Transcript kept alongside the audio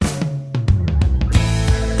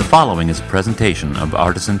following is a presentation of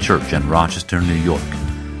Artisan Church in Rochester, New York.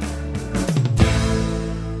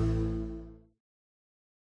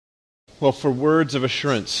 Well, for words of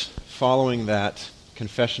assurance following that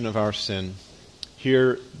confession of our sin,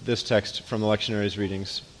 hear this text from the lectionary's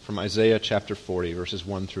readings from Isaiah chapter 40, verses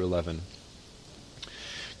 1 through 11.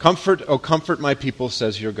 Comfort, O comfort my people,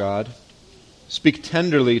 says your God. Speak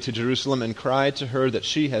tenderly to Jerusalem and cry to her that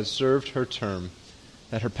she has served her term,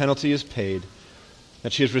 that her penalty is paid,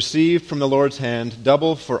 that she has received from the Lord's hand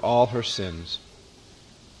double for all her sins.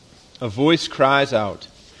 A voice cries out,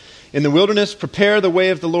 in the wilderness, prepare the way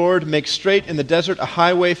of the Lord, make straight in the desert a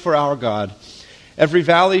highway for our God. Every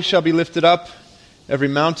valley shall be lifted up, every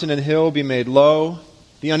mountain and hill be made low.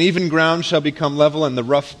 The uneven ground shall become level, and the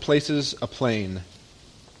rough places a plain.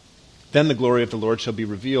 Then the glory of the Lord shall be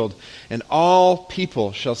revealed, and all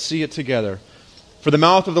people shall see it together. For the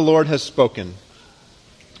mouth of the Lord has spoken.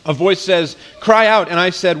 A voice says, cry out, and I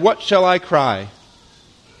said, what shall I cry?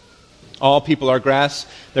 All people are grass,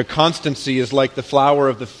 their constancy is like the flower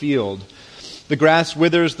of the field. The grass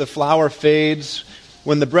withers, the flower fades.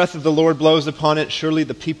 When the breath of the Lord blows upon it, surely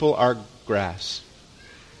the people are grass.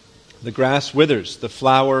 The grass withers, the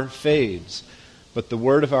flower fades, but the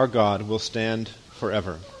word of our God will stand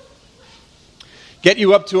forever. Get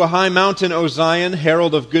you up to a high mountain, O Zion,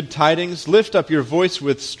 herald of good tidings. Lift up your voice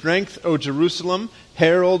with strength, O Jerusalem,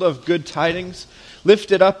 herald of good tidings.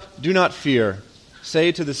 Lift it up, do not fear.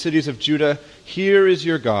 Say to the cities of Judah, here is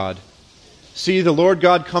your God. See, the Lord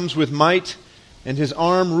God comes with might, and his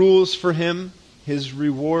arm rules for him. His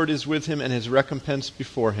reward is with him, and his recompense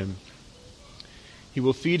before him. He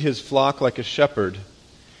will feed his flock like a shepherd.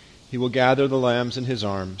 He will gather the lambs in his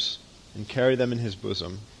arms, and carry them in his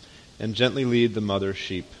bosom, and gently lead the mother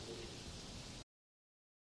sheep.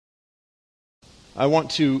 I want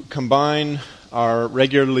to combine our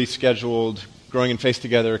regularly scheduled Growing in Faith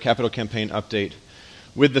Together Capital Campaign update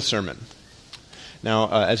with the sermon. Now,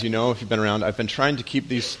 as you know, if you've been around, I've been trying to keep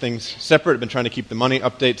these things separate. I've been trying to keep the money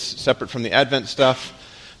updates separate from the Advent stuff,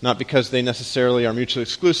 not because they necessarily are mutually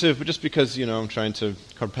exclusive, but just because, I'm trying to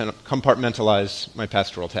compartmentalize my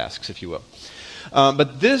pastoral tasks, if you will.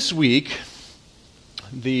 But this week,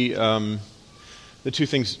 the two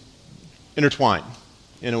things intertwine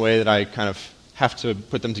in a way that I kind of have to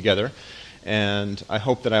put them together, and I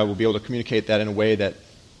hope that I will be able to communicate that in a way that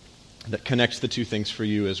connects the two things for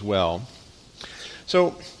you as well.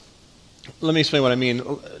 So, let me explain what I mean.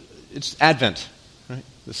 It's Advent, right?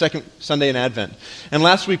 The second Sunday in Advent. And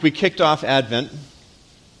last week we kicked off Advent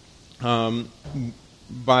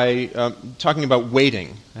by talking about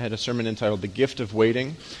waiting. I had a sermon entitled The Gift of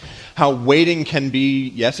Waiting. How waiting can be,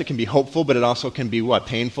 yes, it can be hopeful, but it also can be what?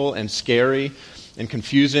 Painful and scary and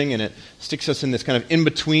confusing, and it sticks us in this kind of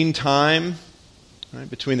in-between time, right,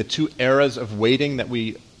 between the two eras of waiting that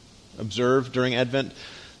we observe during Advent.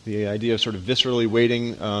 The idea of sort of viscerally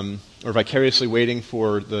waiting, or vicariously waiting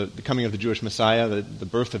for the coming of the Jewish Messiah, the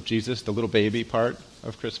birth of Jesus, the little baby part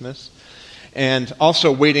of Christmas. And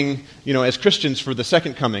also waiting, as Christians for the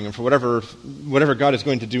second coming and for whatever God is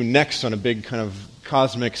going to do next on a big kind of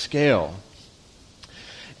cosmic scale.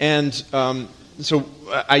 And so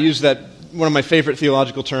I use that, one of my favorite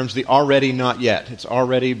theological terms, the already not yet. It's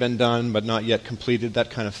already been done but not yet completed, that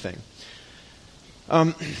kind of thing.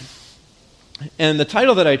 And the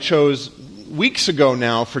title that I chose weeks ago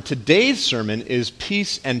now for today's sermon is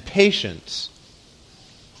Peace and Patience.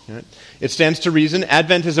 Right? It stands to reason.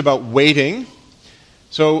 Advent is about waiting.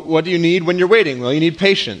 So what do you need when you're waiting? Well, you need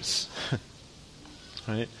patience.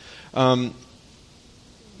 Right?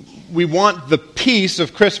 We want the peace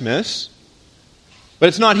of Christmas, but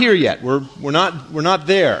it's not here yet. We're not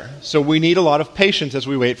there. So we need a lot of patience as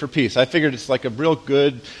we wait for peace. I figured it's like a real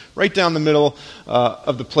good, right down the middle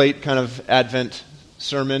of the plate kind of Advent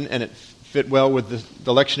sermon, and it fit well with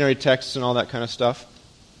the lectionary texts and all that kind of stuff.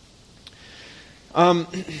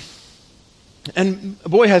 And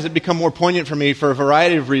boy, has it become more poignant for me for a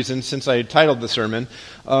variety of reasons since I titled the sermon.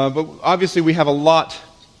 But obviously we have a lot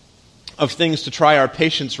of things to try our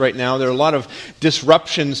patience right now. There are a lot of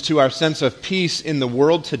disruptions to our sense of peace in the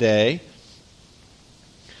world today.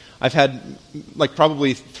 I've had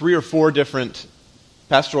probably 3 or 4 different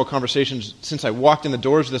pastoral conversations since I walked in the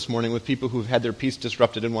doors this morning with people who've had their peace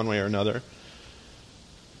disrupted in one way or another.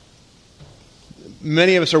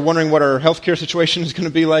 Many of us are wondering what our healthcare situation is going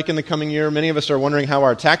to be like in the coming year. Many of us are wondering how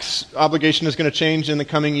our tax obligation is going to change in the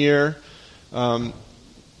coming year.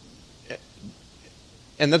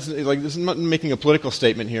 And that's this is not making a political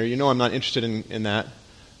statement here. I'm not interested in that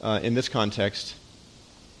in this context.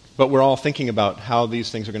 but we're all thinking about how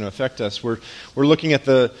these things are going to affect us. We're looking at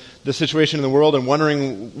the situation in the world and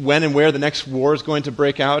wondering when and where the next war is going to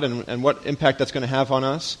break out and what impact that's going to have on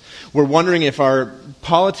us. We're wondering if our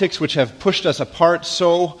politics, which have pushed us apart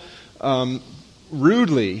so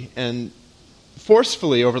rudely and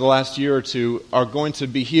forcefully over the last year or two, are going to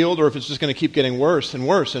be healed, or if it's just going to keep getting worse and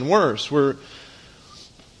worse and worse. We're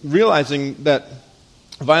realizing that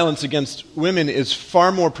violence against women is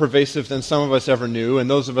far more pervasive than some of us ever knew, and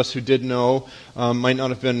those of us who did know might not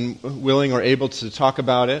have been willing or able to talk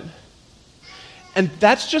about it. And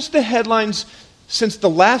that's just the headlines since the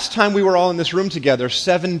last time we were all in this room together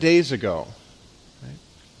 7 days ago. Right?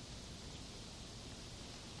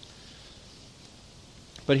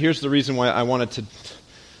 But here's the reason why I wanted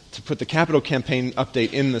to put the Capital Campaign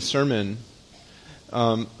update in the sermon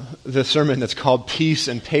that's called Peace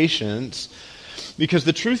and Patience. Because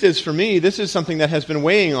the truth is, for me, this is something that has been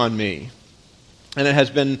weighing on me. And it has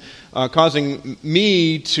been causing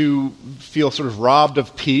me to feel sort of robbed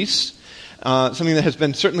of peace. Something that has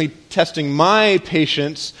been certainly testing my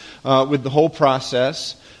patience with the whole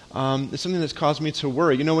process. It's something that's caused me to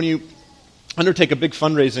worry. You know, when you undertake a big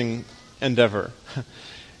fundraising endeavor,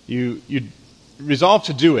 you resolve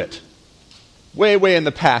to do it. Way in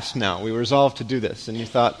the past now, we resolved to do this. And you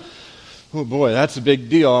thought, oh boy, that's a big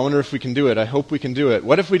deal. I wonder if we can do it. I hope we can do it.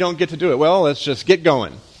 What if we don't get to do it? Well, let's just get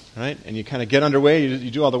going, right? And you kind of get underway. You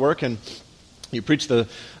do all the work, and you preach the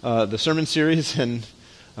sermon series, and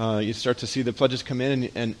you start to see the pledges come in.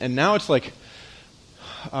 And now it's like,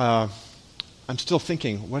 I'm still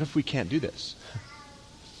thinking, what if we can't do this?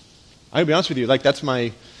 I'll be honest with you, like that's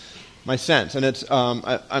my sense, and it's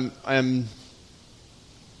I'm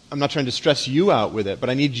not trying to stress you out with it, but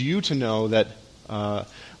I need you to know that.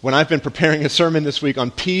 When I've been preparing a sermon this week on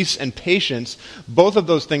peace and patience, both of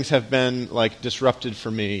those things have been like disrupted for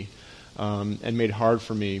me and made hard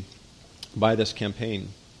for me by this campaign.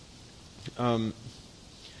 And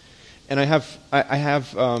I have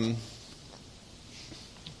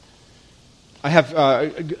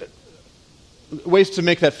ways to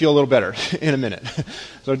make that feel a little better in a minute.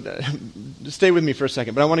 So stay with me for a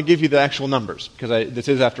second. But I want to give you the actual numbers, because this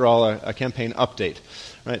is, after all, a campaign update.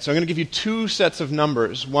 Right? So I'm going to give you two sets of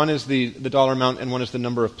numbers. One is the dollar amount, and one is the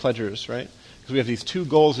number of pledgers, right? Because we have these two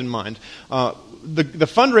goals in mind. The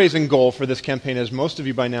fundraising goal for this campaign, as most of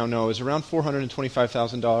you by now know, is around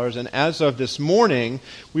 $425,000. And as of this morning,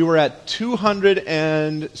 we were at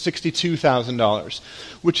 $262,000,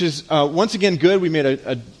 which is, once again, good. We made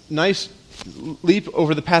a nice leap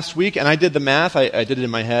over the past week, and I did the math. I did it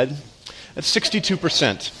in my head. That's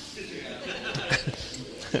 62%.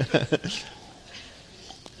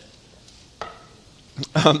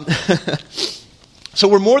 So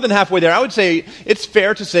we're more than halfway there. I would say it's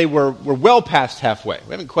fair to say we're well past halfway.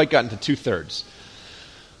 We haven't quite gotten to 2/3.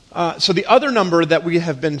 So the other number that we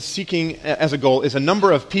have been seeking as a goal is a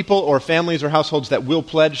number of people or families or households that will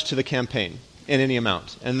pledge to the campaign in any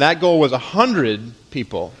amount. And that goal was 100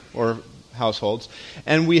 people or households,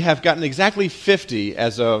 and we have gotten exactly 50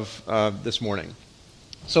 as of this morning.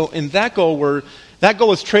 So in that goal, that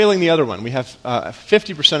goal is trailing the other one. We have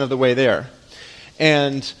 50% of the way there.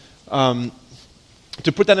 And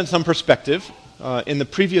to put that in some perspective, in the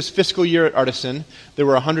previous fiscal year at Artisan, there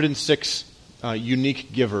were 106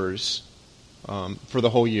 unique givers for the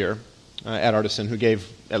whole year at Artisan who gave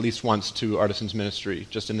at least once to Artisan's ministry,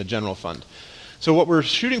 just in the general fund. So what we're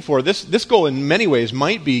shooting for, this goal in many ways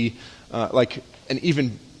might be like an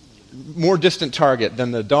even more distant target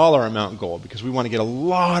than the dollar amount goal, because we want to get a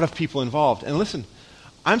lot of people involved. And listen,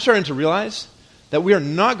 I'm starting to realize that we are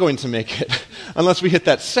not going to make it unless we hit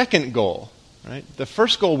that second goal. Right? The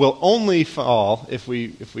first goal will only fall if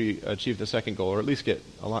we achieve the second goal, or at least get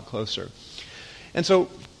a lot closer. And so,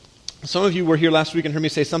 some of you were here last week and heard me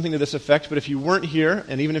say something to this effect, but if you weren't here,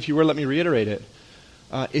 and even if you were, let me reiterate it.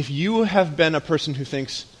 If you have been a person who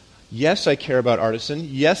thinks, yes, I care about Artisan,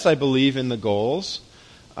 yes, I believe in the goals,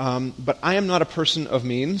 but I am not a person of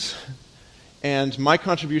means, and my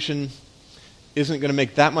contribution isn't going to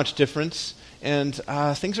make that much difference, and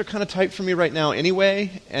things are kind of tight for me right now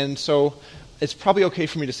anyway, and so it's probably okay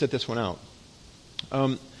for me to sit this one out.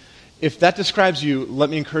 If that describes you, let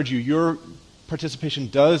me encourage you, your participation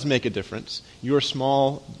does make a difference. Your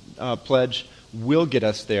small pledge will get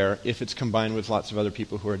us there if it's combined with lots of other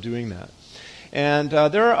people who are doing that. And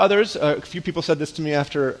there are others. A few people said this to me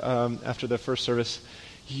after the first service.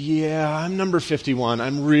 Yeah, I'm number 51.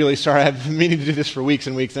 I'm really sorry. I've been meaning to do this for weeks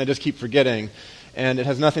and weeks, and I just keep forgetting. And it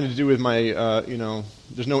has nothing to do with my,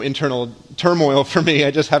 there's no internal turmoil for me.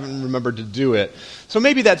 I just haven't remembered to do it. So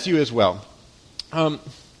maybe that's you as well. Now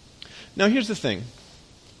here's the thing.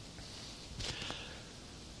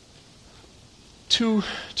 two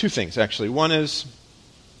things, actually. One is,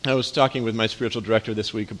 I was talking with my spiritual director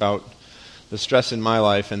this week about the stress in my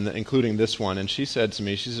life, and including this one, and she said to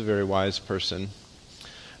me, she's a very wise person.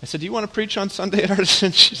 I said, do you want to preach on Sunday at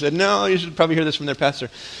Artisan? She said, no, you should probably hear this from their pastor.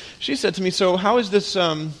 She said to me, so how's this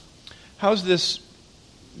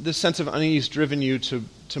sense of unease driven you to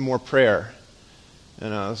more prayer?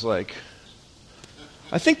 And I was like,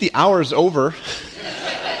 I think the hour's over.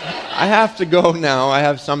 I have to go now. I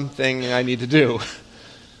have something I need to do.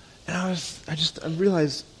 And I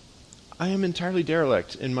realized I am entirely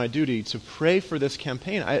derelict in my duty to pray for this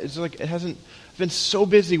campaign. I've been so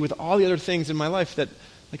busy with all the other things in my life that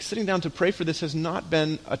sitting down to pray for this has not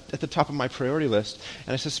been at the top of my priority list.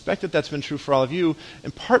 And I suspect that that's been true for all of you,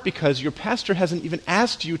 in part because your pastor hasn't even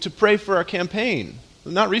asked you to pray for our campaign.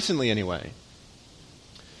 Not recently, anyway.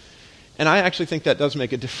 And I actually think that does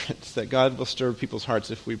make a difference, that God will stir people's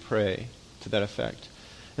hearts if we pray to that effect.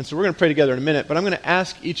 And so we're going to pray together in a minute, but I'm going to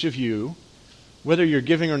ask each of you, whether you're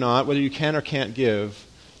giving or not, whether you can or can't give,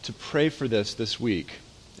 to pray for this week.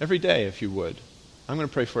 Every day, if you would. I'm going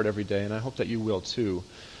to pray for it every day, and I hope that you will too.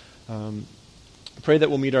 Pray that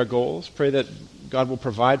we'll meet our goals. Pray that God will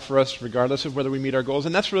provide for us regardless of whether we meet our goals.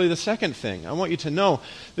 And that's really the second thing. I want you to know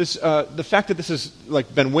this: the fact that this has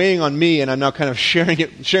been weighing on me, and I'm now kind of sharing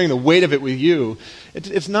the weight of it with you.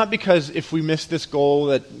 It's not because if we miss this goal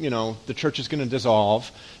that the church is going to dissolve.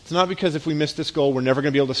 It's not because if we miss this goal we're never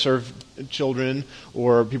going to be able to serve children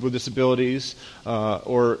or people with disabilities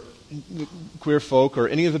or queer folk or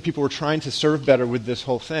any of the people we're trying to serve better with this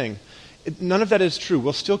whole thing. None of that is true.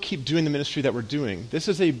 We'll still keep doing the ministry that we're doing. This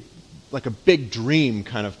is a big dream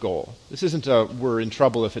kind of goal. This isn't a we're in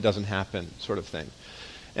trouble if it doesn't happen sort of thing.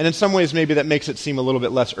 And in some ways maybe that makes it seem a little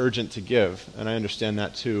bit less urgent to give, and I understand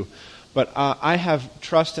that too. But I have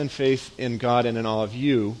trust and faith in God and in all of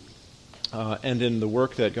you and in the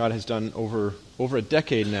work that God has done over a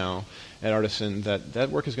decade now at Artisan, that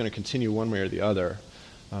work is going to continue one way or the other.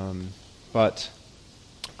 But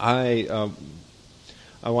I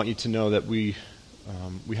want you to know that we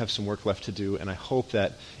have some work left to do, and I hope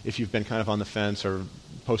that if you've been kind of on the fence or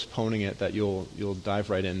postponing it, that you'll dive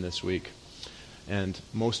right in this week. And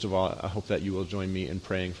most of all, I hope that you will join me in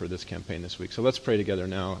praying for this campaign this week. So let's pray together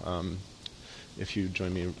now, if you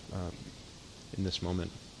join me in this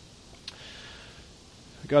moment.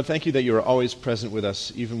 God, thank you that you are always present with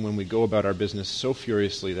us, even when we go about our business so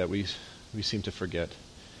furiously that we seem to forget.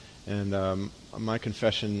 And my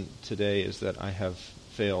confession today is that I have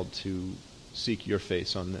failed to seek your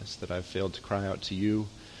face on this, that I've failed to cry out to you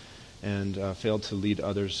and failed to lead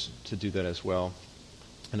others to do that as well.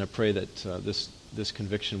 And I pray that this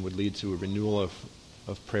conviction would lead to a renewal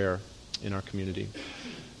of prayer in our community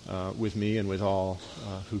with me and with all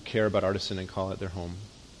who care about Artisan and call it their home.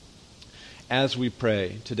 As we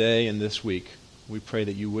pray today and this week, we pray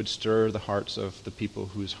that you would stir the hearts of the people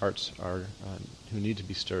whose hearts are who need to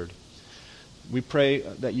be stirred. We pray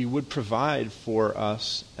that you would provide for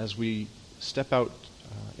us as we step out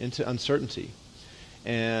into uncertainty,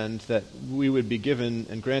 and that we would be given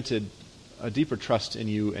and granted a deeper trust in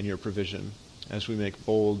you and your provision as we make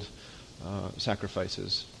bold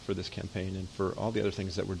sacrifices for this campaign and for all the other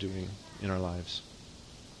things that we're doing in our lives.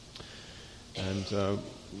 And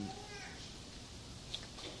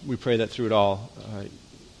we pray that through it all,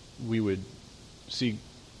 we would see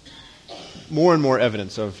more and more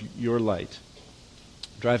evidence of your light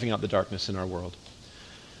driving out the darkness in our world.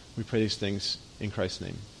 We pray these things in Christ's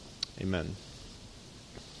name. Amen.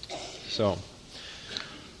 So,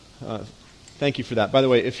 thank you for that. By the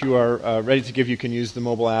way, if you are ready to give, you can use the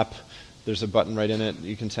mobile app. There's a button right in it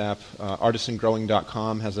you can tap.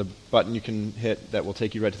 Artisangrowing.com has a button you can hit that will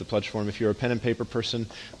take you right to the pledge form. If you're a pen and paper person,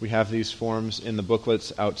 we have these forms in the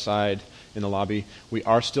booklets outside in the lobby. We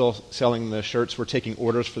are still selling the shirts. We're taking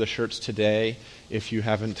orders for the shirts today. If you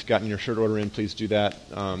haven't gotten your shirt order in, please do that.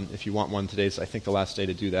 If you want one, today's, I think, the last day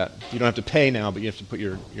to do that. You don't have to pay now, but you have to put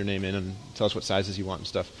your name in and tell us what sizes you want and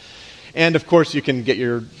stuff. And, of course, you can get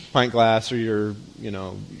your pint glass or your,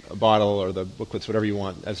 a bottle or the booklets, whatever you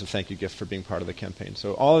want, as a thank you gift for being part of the campaign.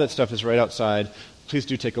 So all of that stuff is right outside. Please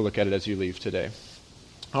do take a look at it as you leave today.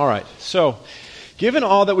 All right. So, given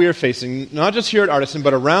all that we are facing, not just here at Artisan,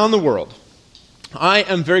 but around the world, I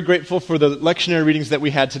am very grateful for the lectionary readings that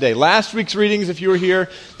we had today. Last week's readings, if you were here,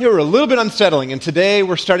 they were a little bit unsettling, and today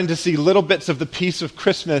we're starting to see little bits of the peace of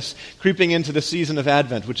Christmas creeping into the season of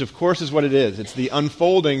Advent, which of course is what it is. It's the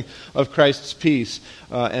unfolding of Christ's peace,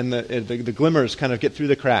 and the glimmers kind of get through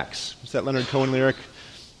the cracks. Is that Leonard Cohen lyric?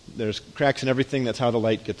 There's cracks in everything, that's how the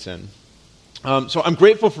light gets in. So I'm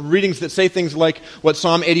grateful for readings that say things like what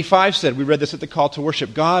Psalm 85 said. We read this at the call to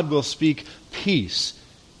worship. God will speak peace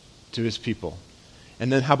to his people.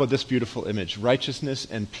 And then how about this beautiful image? Righteousness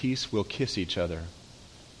and peace will kiss each other.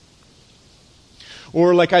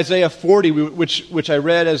 Or like Isaiah 40, which I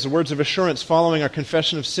read as the words of assurance following our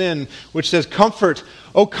confession of sin, which says, "Comfort,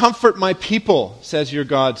 oh comfort my people, says your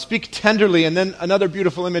God. Speak tenderly." And then another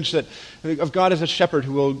beautiful image of God as a shepherd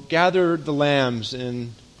who will gather the lambs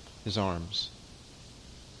in his arms.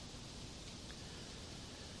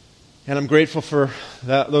 And I'm grateful for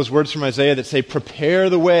those words from Isaiah that say, "Prepare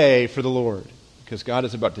the way for the Lord," because God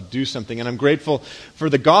is about to do something. And I'm grateful for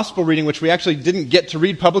the gospel reading, which we actually didn't get to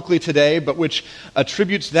read publicly today, but which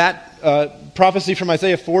attributes that prophecy from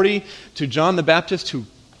Isaiah 40 to John the Baptist, who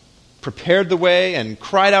prepared the way and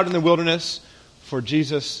cried out in the wilderness for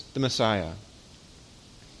Jesus the Messiah.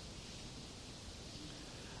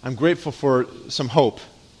 I'm grateful for some hope,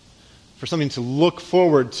 for something to look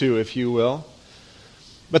forward to, if you will.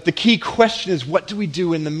 But the key question is, what do we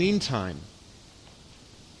do in the meantime?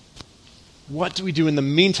 What do we do in the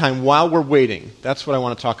meantime while we're waiting? That's what I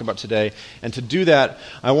want to talk about today. And to do that,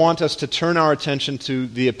 I want us to turn our attention to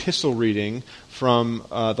the epistle reading from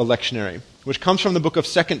the lectionary, which comes from the book of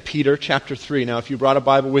 2 Peter chapter 3. Now, if you brought a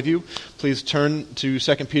Bible with you, please turn to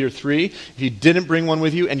 2 Peter 3. If you didn't bring one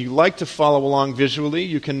with you and you like to follow along visually,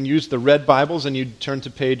 you can use the red Bibles and you turn to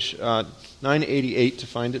page 988 to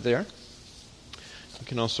find it there. You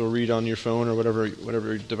can also read on your phone or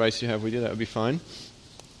whatever device you have with you. That would be fine.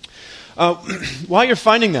 While you're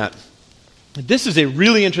finding that, this is a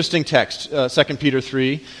really interesting text, 2 Peter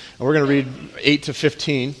 3, and we're going to read 8 to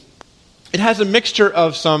 15. It has a mixture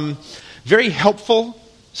of some very helpful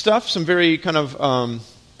stuff, some very kind of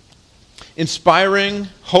inspiring,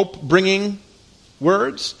 hope-bringing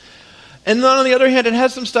words. And then on the other hand, it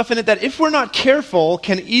has some stuff in it that, if we're not careful,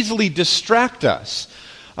 can easily distract us.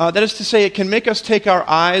 That is to say, it can make us take our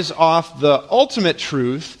eyes off the ultimate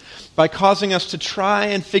truth by causing us to try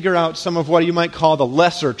and figure out some of what you might call the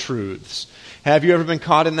lesser truths. Have you ever been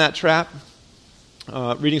caught in that trap?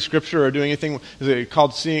 Reading Scripture or doing anything, is it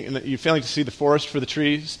called you failing to see the forest for the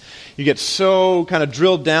trees? You get so kind of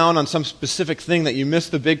drilled down on some specific thing that you miss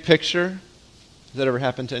the big picture. Has that ever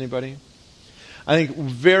happened to anybody? I think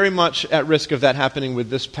very much at risk of that happening with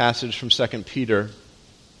this passage from 2 Peter.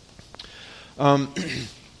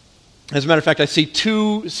 As a matter of fact, I see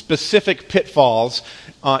two specific pitfalls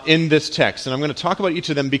in this text, and I'm going to talk about each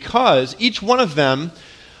of them because each one of them,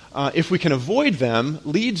 if we can avoid them,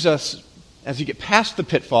 leads us, as you get past the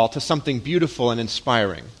pitfall, to something beautiful and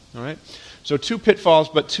inspiring. All right? So two pitfalls,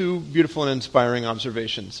 but two beautiful and inspiring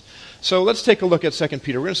observations. So let's take a look at 2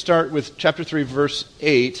 Peter. We're going to start with chapter 3, verse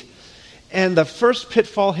 8. And the first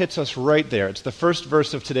pitfall hits us right there. It's the first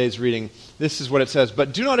verse of today's reading. This is what it says.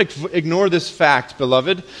 "But do not ignore this fact,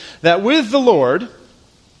 beloved, that with the Lord,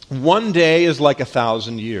 one day is like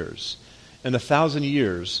 1,000 years, and 1,000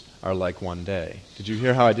 years are like one day." Did you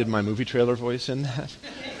hear how I did my movie trailer voice in that?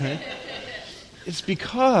 Right? It's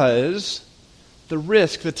because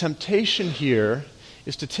the temptation here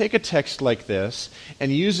is to take a text like this and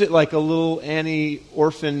use it like a little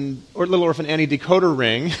orphan Annie decoder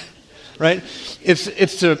ring. Right?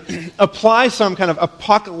 It's to apply some kind of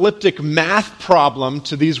apocalyptic math problem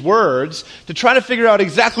to these words to try to figure out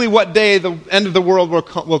exactly what day the end of the world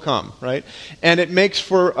will come, right? And it makes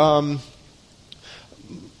for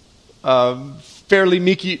fairly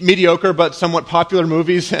mediocre but somewhat popular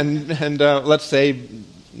movies and let's say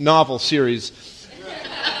novel series.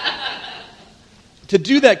 To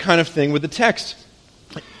do that kind of thing with the text,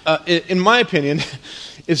 in my opinion,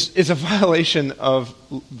 is a violation of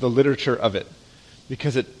the literature of it.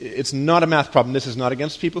 Because it's not a math problem. This is not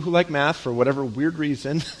against people who like math for whatever weird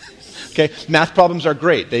reason. Okay, math problems are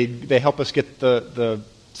great. They help us get the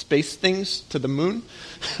space things to the moon,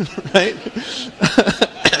 right?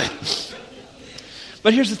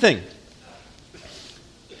 But here's the thing.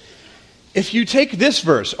 If you take this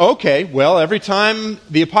verse, okay, well, every time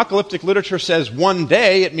the apocalyptic literature says one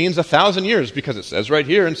day, it means 1,000 years, because it says right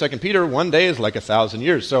here in 2 Peter, one day is like 1,000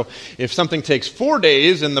 years. So if something takes 4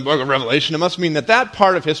 days in the book of Revelation, it must mean that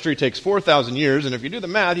part of history takes 4,000 years, and if you do the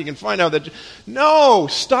math, you can find out that... No!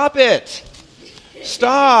 Stop it!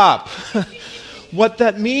 Stop! What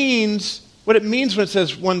it means when it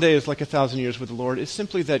says one day is like 1,000 years with the Lord is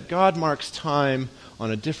simply that God marks time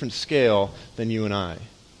on a different scale than you and I.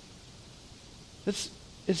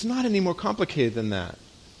 It's not any more complicated than that.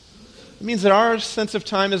 It means that our sense of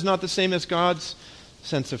time is not the same as God's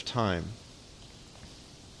sense of time,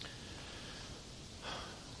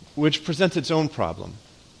 which presents its own problem,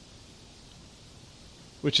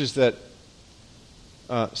 which is that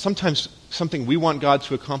sometimes something we want God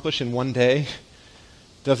to accomplish in one day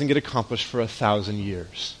doesn't get accomplished for 1,000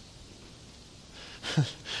 years.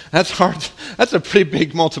 That's hard. That's a pretty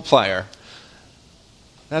big multiplier.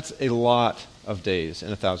 That's a lot of days in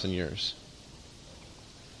 1,000 years.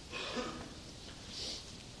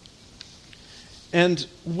 And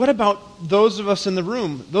what about those of us in the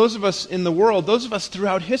room, those of us in the world, those of us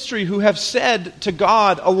throughout history who have said to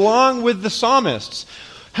God, along with the psalmists,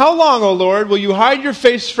 "How long, O Lord, will you hide your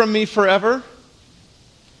face from me forever?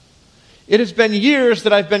 It has been years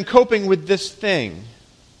that I've been coping with this thing."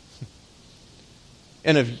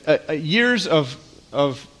 And years of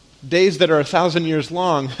days that are 1,000 years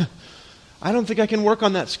long, I don't think I can work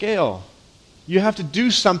on that scale. You have to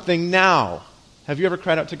do something now. Have you ever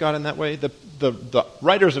cried out to God in that way? The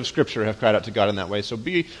writers of Scripture have cried out to God in that way, so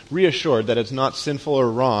be reassured that it's not sinful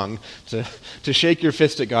or wrong to shake your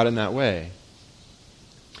fist at God in that way.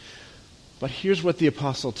 But here's what the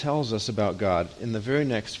apostle tells us about God in the very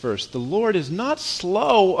next verse. The Lord is not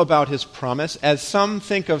slow about his promise, as some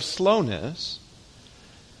think of slowness,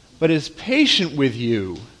 but is patient with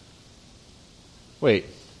you. Wait,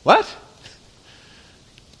 what?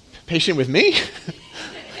 Patient with me?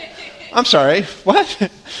 I'm sorry, what?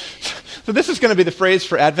 So this is going to be the phrase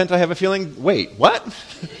for Advent, I have a feeling. Wait, what?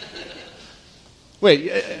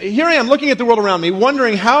 Wait, here I am looking at the world around me,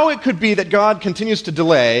 wondering how it could be that God continues to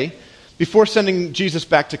delay before sending Jesus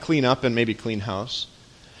back to clean up and maybe clean house.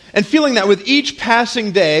 And feeling that with each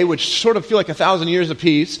passing day, which sort of feel like 1,000 years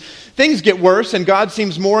apiece, things get worse and God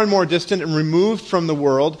seems more and more distant and removed from the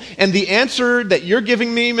world. And the answer that you're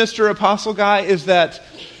giving me, Mr. Apostle Guy, is that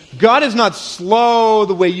God is not slow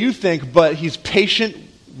the way you think, but he's patient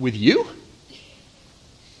with you?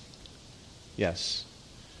 Yes.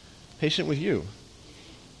 Patient with you.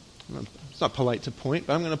 It's not polite to point,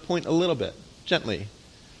 but I'm going to point a little bit, gently.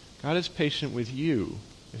 God is patient with you.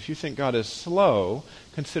 If you think God is slow,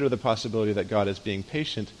 consider the possibility that God is being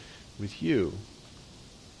patient with you.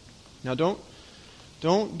 Now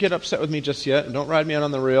don't get upset with me just yet, and don't ride me out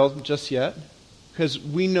on the rail just yet. Because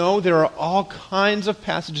we know there are all kinds of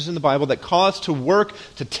passages in the Bible that call us to work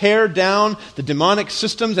to tear down the demonic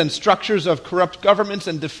systems and structures of corrupt governments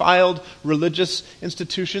and defiled religious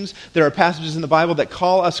institutions. There are passages in the Bible that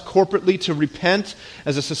call us corporately to repent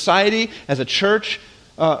as a society, as a church,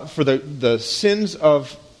 for the sins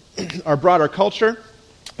of our broader culture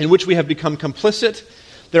in which we have become complicit.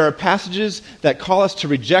 There are passages that call us to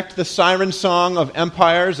reject the siren song of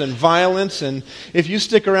empires and violence. And if you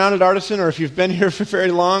stick around at Artisan, or if you've been here for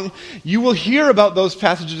very long, you will hear about those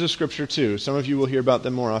passages of Scripture too. Some of you will hear about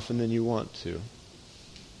them more often than you want to.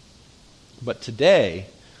 But today,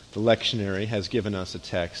 the lectionary has given us a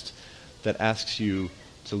text that asks you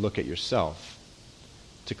to look at yourself,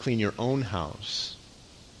 to clean your own house,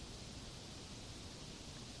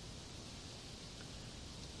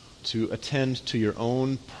 to attend to your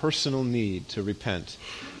own personal need to repent.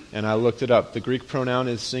 And I looked it up. The Greek pronoun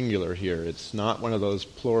is singular here. It's not one of those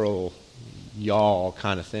plural y'all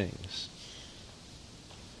kind of things.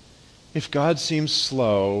 If God seems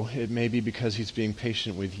slow, it may be because he's being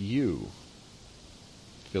patient with you.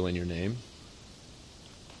 Fill in your name.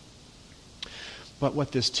 But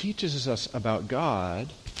what this teaches us about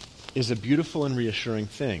God is a beautiful and reassuring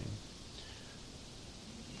thing.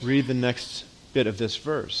 Read the next bit of this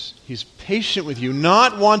verse. He's patient with you,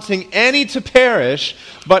 not wanting any to perish,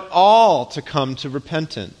 but all to come to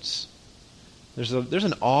repentance. There's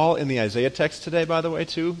an all in the Isaiah text today, by the way,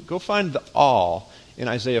 too. Go find the all in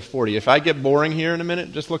Isaiah 40. If I get boring here in a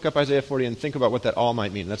minute, just look up Isaiah 40 and think about what that all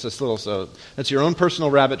might mean. That's your own personal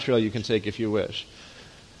rabbit trail you can take if you wish.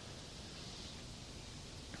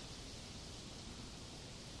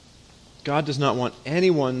 God does not want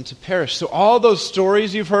anyone to perish. So all those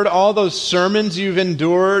stories you've heard, all those sermons you've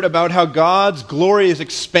endured about how God's glory is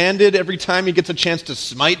expanded every time he gets a chance to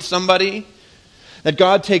smite somebody, that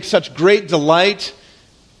God takes such great delight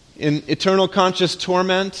in eternal conscious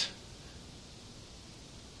torment,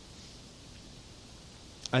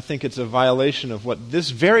 I think it's a violation of what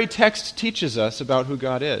this very text teaches us about who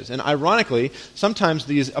God is. And ironically, sometimes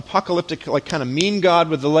these apocalyptic, like kind of mean God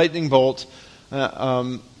with the lightning bolt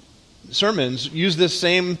sermons use this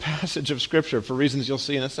same passage of Scripture for reasons you'll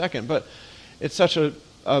see in a second. But it's such a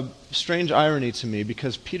strange irony to me,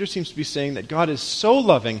 because Peter seems to be saying that God is so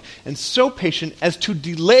loving and so patient as to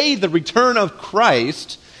delay the return of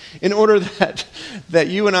Christ in order that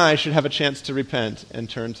you and I should have a chance to repent and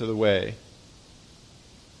turn to the way.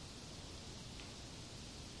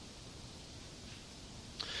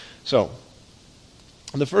 So,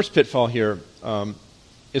 the first pitfall here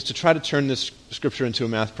is to try to turn this scripture into a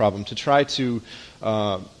math problem, to try to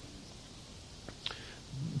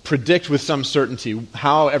predict with some certainty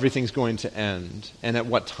how everything's going to end, and at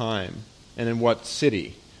what time, and in what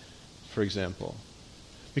city, for example.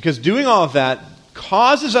 Because doing all of that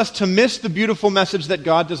causes us to miss the beautiful message that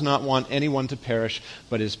God does not want anyone to perish,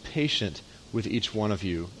 but is patient with each one of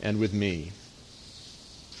you and with me.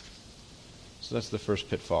 So that's the first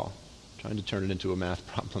pitfall, trying to turn it into a math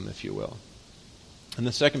problem, if you will. And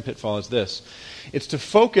the second pitfall is this. It's to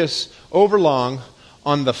focus overlong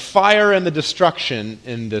on the fire and the destruction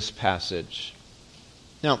in this passage.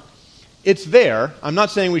 Now, it's there. I'm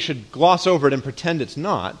not saying we should gloss over it and pretend it's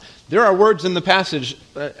not. There are words in the passage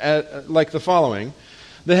like the following.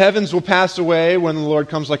 The heavens will pass away when the Lord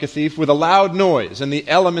comes like a thief with a loud noise, and the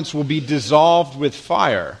elements will be dissolved with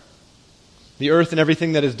fire. The earth and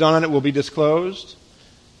everything that is done on it will be disclosed.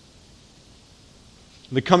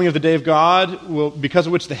 The coming of the day of God, because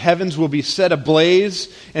of which the heavens will be set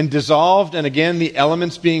ablaze and dissolved, and again the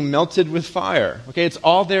elements being melted with fire. Okay, it's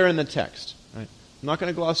all there in the text. Right? I'm not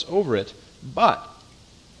going to gloss over it, but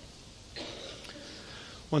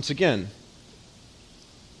once again,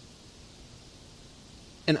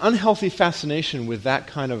 an unhealthy fascination with that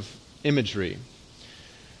kind of imagery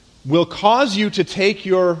will cause you to take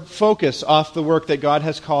your focus off the work that God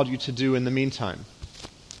has called you to do in the meantime.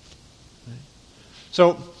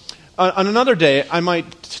 So, on another day, I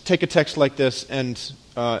might take a text like this and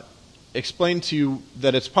explain to you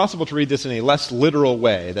that it's possible to read this in a less literal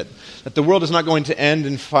way, that the world is not going to end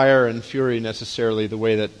in fire and fury necessarily the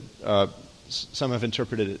way that some have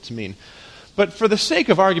interpreted it to mean. But for the sake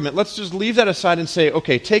of argument, let's just leave that aside and say,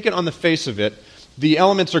 okay, take it on the face of it. The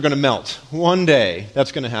elements are going to melt. One day,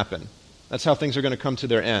 that's going to happen. That's how things are going to come to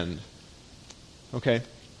their end. Okay?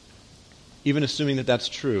 Even assuming that that's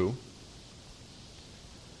true,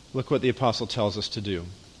 look what the apostle tells us to do.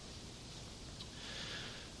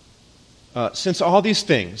 Since all these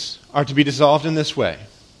things are to be dissolved in this way,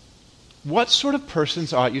 what sort of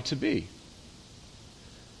persons ought you to be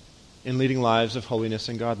in leading lives of holiness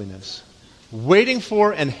and godliness, waiting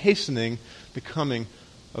for and hastening the coming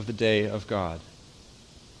of the day of God?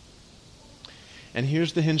 And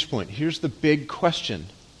here's the hinge point. Here's the big question.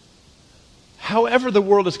 However the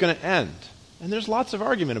world is going to end, and there's lots of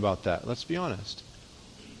argument about that, let's be honest.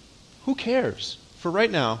 Who cares? For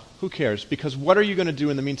right now, who cares? Because what are you going to do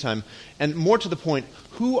in the meantime? And more to the point,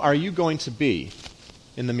 who are you going to be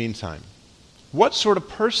in the meantime? What sort of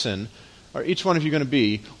person are each one of you going to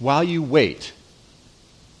be while you wait?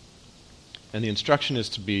 And the instruction is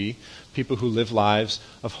to be people who live lives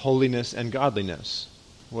of holiness and godliness.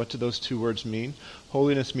 What do those two words mean?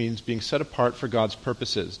 Holiness means being set apart for God's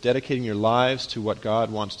purposes, dedicating your lives to what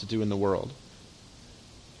God wants to do in the world.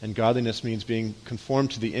 And godliness means being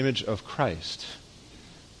conformed to the image of Christ,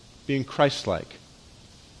 being Christ-like,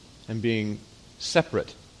 and being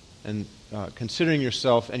separate, and considering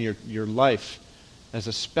yourself and your life as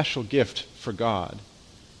a special gift for God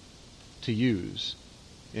to use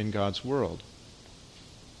in God's world.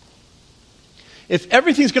 If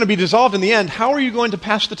everything's going to be dissolved in the end, how are you going to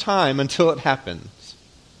pass the time until it happens?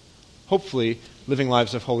 Hopefully, living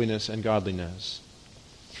lives of holiness and godliness.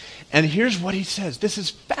 And here's what he says. This is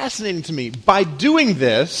fascinating to me. By doing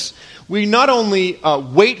this, we not only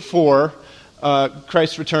wait for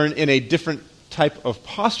Christ's return in a different type of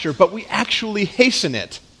posture, but we actually hasten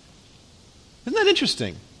it. Isn't that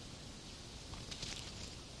interesting?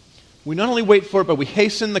 We not only wait for it, but we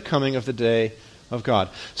hasten the coming of the day of God.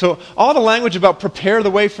 So all the language about prepare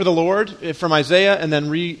the way for the Lord from Isaiah and then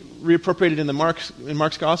reappropriated in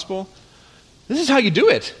Mark's Gospel, this is how you do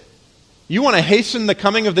it. You want to hasten the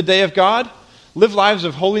coming of the day of God? Live lives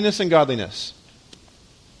of holiness and godliness.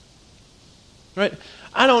 Right?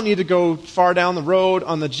 I don't need to go far down the road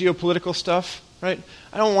on the geopolitical stuff. Right?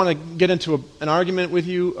 I don't want to get into an argument with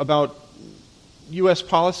you about U.S.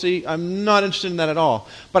 policy. I'm not interested in that at all.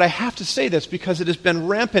 But I have to say this because it has been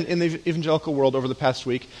rampant in the evangelical world over the past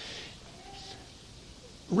week.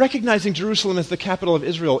 Recognizing Jerusalem as the capital of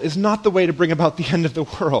Israel is not the way to bring about the end of the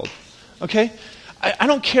world. Okay? I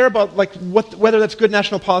don't care about whether that's good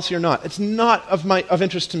national policy or not. It's not of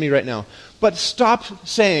interest to me right now. But stop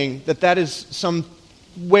saying that is some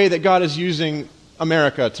way that God is using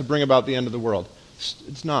America to bring about the end of the world.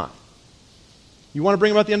 It's not. You want to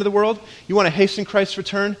bring about the end of the world? You want to hasten Christ's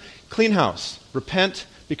return? Clean house. Repent,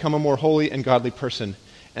 become a more holy and godly person,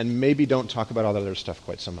 and maybe don't talk about all that other stuff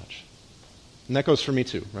quite so much. And that goes for me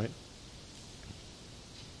too, right?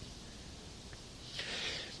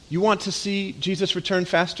 You want to see Jesus return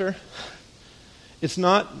faster? It's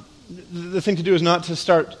not, the thing to do is not to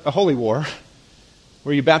start a holy war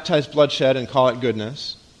where you baptize bloodshed and call it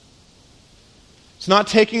goodness. It's not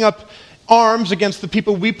taking up arms against the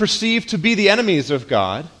people we perceive to be the enemies of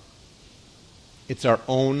God. It's our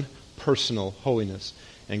own personal holiness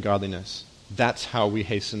and godliness. That's how we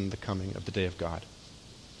hasten the coming of the day of God.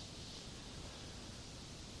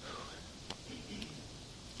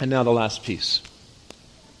 And now the last piece.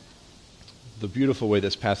 The beautiful way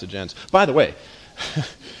this passage ends. By the way,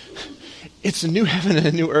 it's a new heaven and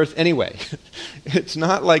a new earth anyway. It's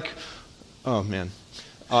not like, oh man.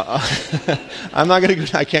 I'm not going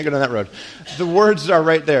to. I can't go down that road. The words are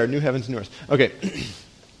right there. New heavens, new earth. Okay.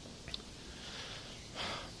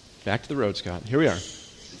 Back to the road, Scott. Here we are.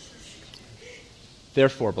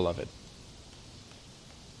 Therefore, beloved,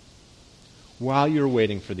 while you're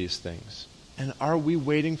waiting for these things, and are we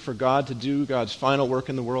waiting for God to do God's final work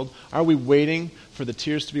in the world? Are we waiting for the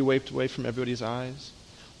tears to be wiped away from everybody's eyes?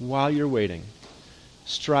 While you're waiting,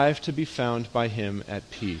 strive to be found by Him at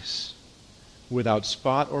peace, without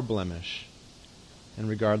spot or blemish, and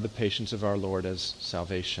regard the patience of our Lord as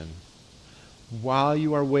salvation. While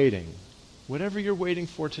you are waiting, whatever you're waiting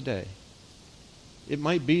for today, it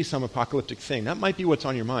might be some apocalyptic thing. That might be what's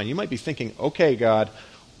on your mind. You might be thinking, okay, God,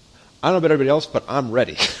 I don't know about everybody else, but I'm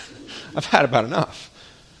ready. I've had about enough,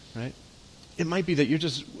 right? It might be that you're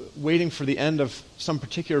just waiting for the end of some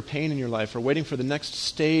particular pain in your life, or waiting for the next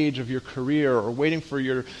stage of your career, or waiting for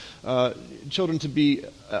your children to be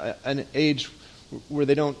an age where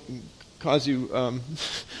they don't cause you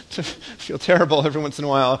to feel terrible every once in a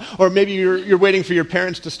while. Or maybe you're waiting for your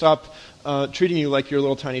parents to stop treating you like you're a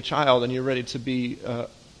little tiny child and you're ready to be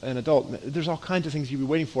an adult. There's all kinds of things you'd be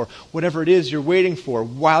waiting for. Whatever it is you're waiting for,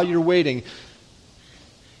 while you're waiting,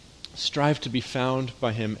 strive to be found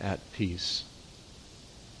by Him at peace.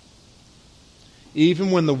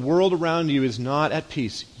 Even when the world around you is not at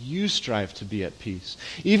peace, you strive to be at peace.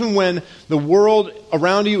 Even when the world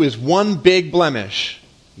around you is one big blemish,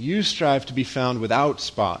 you strive to be found without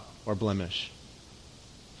spot or blemish.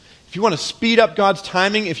 If you want to speed up God's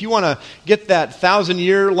timing, if you want to get that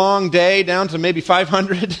 1,000-year-long day down to maybe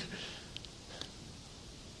 500,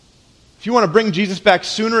 if you want to bring Jesus back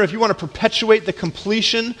sooner, if you want to perpetuate the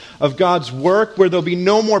completion of God's work, where there'll be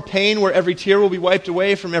no more pain, where every tear will be wiped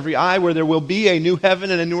away from every eye, where there will be a new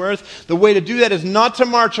heaven and a new earth, the way to do that is not to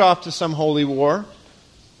march off to some holy war,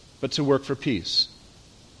 but to work for peace.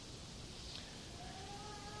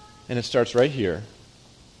 And it starts right here,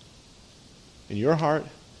 in your heart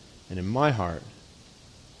and in my heart.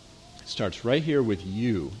 It starts right here with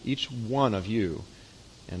you, each one of you,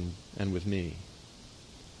 and with me.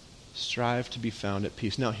 Strive to be found at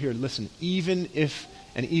peace. Now here, listen, even if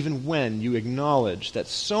and even when you acknowledge that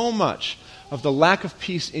so much of the lack of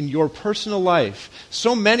peace in your personal life,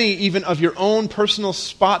 so many even of your own personal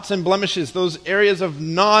spots and blemishes, those areas of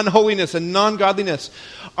non-holiness and non-godliness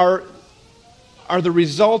are the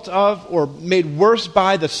result of or made worse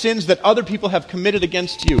by the sins that other people have committed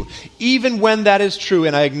against you. Even when that is true,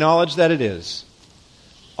 and I acknowledge that it is,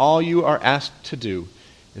 all you are asked to do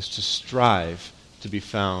is to strive to be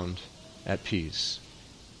found at peace.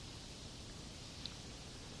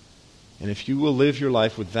 And if you will live your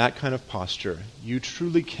life with that kind of posture, you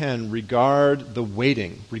truly can regard the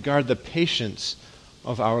waiting, regard the patience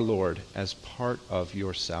of our Lord as part of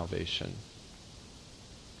your salvation.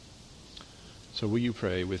 So will you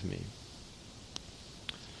pray with me?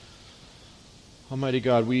 Almighty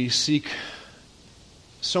God, we seek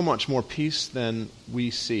so much more peace than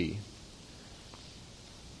we see.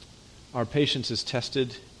 Our patience is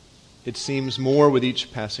tested, it seems, more with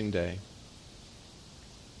each passing day.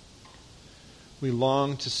 We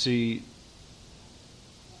long to see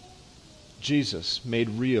Jesus made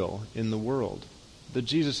real in the world, the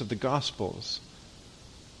Jesus of the Gospels,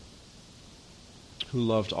 who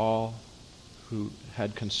loved all, who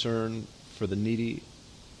had concern for the needy,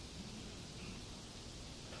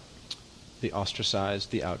 the ostracized,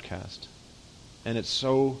 the outcast. And it's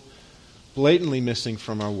so blatantly missing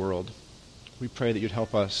from our world. We pray that you'd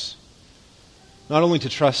help us not only to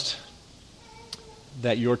trust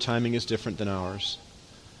that your timing is different than ours,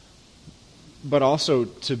 but also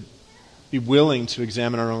to be willing to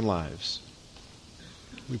examine our own lives.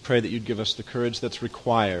 We pray that you'd give us the courage that's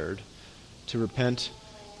required to repent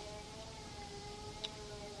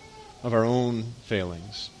of our own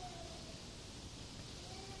failings.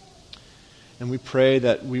 And we pray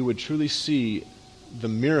that we would truly see the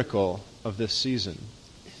miracle of this season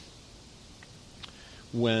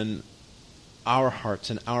when our hearts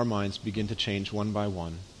and our minds begin to change one by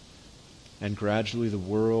one, and gradually the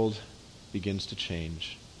world begins to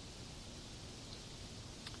change.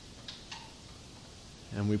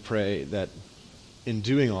 And we pray that in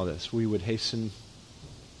doing all this, we would hasten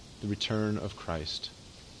the return of Christ,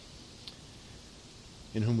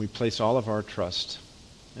 in whom we place all of our trust,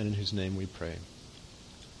 and in whose name we pray.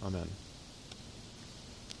 Amen.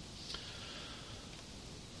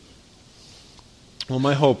 Well,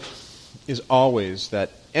 my hope is always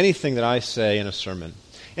that anything that I say in a sermon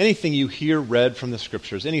anything you hear read from the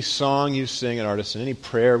Scriptures, any song you sing at Artisan, any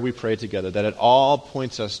prayer we pray together, that it all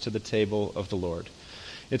points us to the table of the Lord.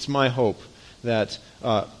 It's my hope that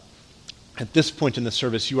at this point in the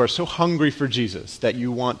service you are so hungry for Jesus that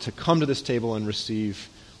you want to come to this table and receive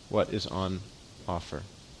what is on offer,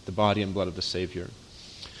 the body and blood of the Savior.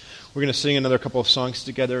 We're going to sing another couple of songs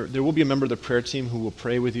together. There will be a member of the prayer team who will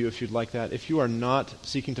pray with you if you'd like that. If you are not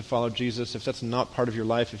seeking to follow Jesus, if that's not part of your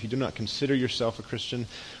life, if you do not consider yourself a Christian,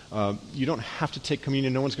 you don't have to take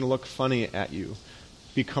communion. No one's going to look funny at you.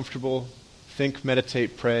 Be comfortable, think,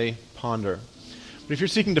 meditate, pray, ponder. But if you're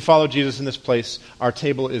seeking to follow Jesus in this place, our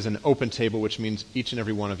table is an open table, which means each and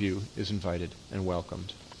every one of you is invited and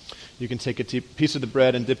welcomed. You can take a piece of the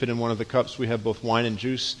bread and dip it in one of the cups. We have both wine and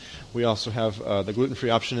juice. We also have the gluten-free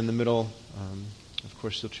option in the middle. Of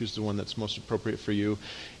course, you'll choose the one that's most appropriate for you.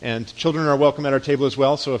 And children are welcome at our table as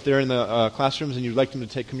well, so if they're in the classrooms and you'd like them to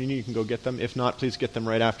take communion, you can go get them. If not, please get them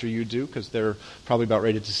right after you do, because they're probably about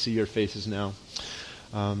ready to see your faces now.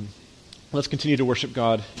 Let's continue to worship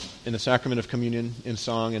God in the sacrament of communion, in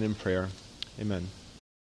song and in prayer. Amen.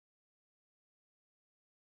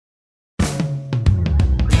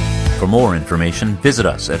 For more information, visit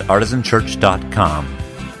us at artisanchurch.com.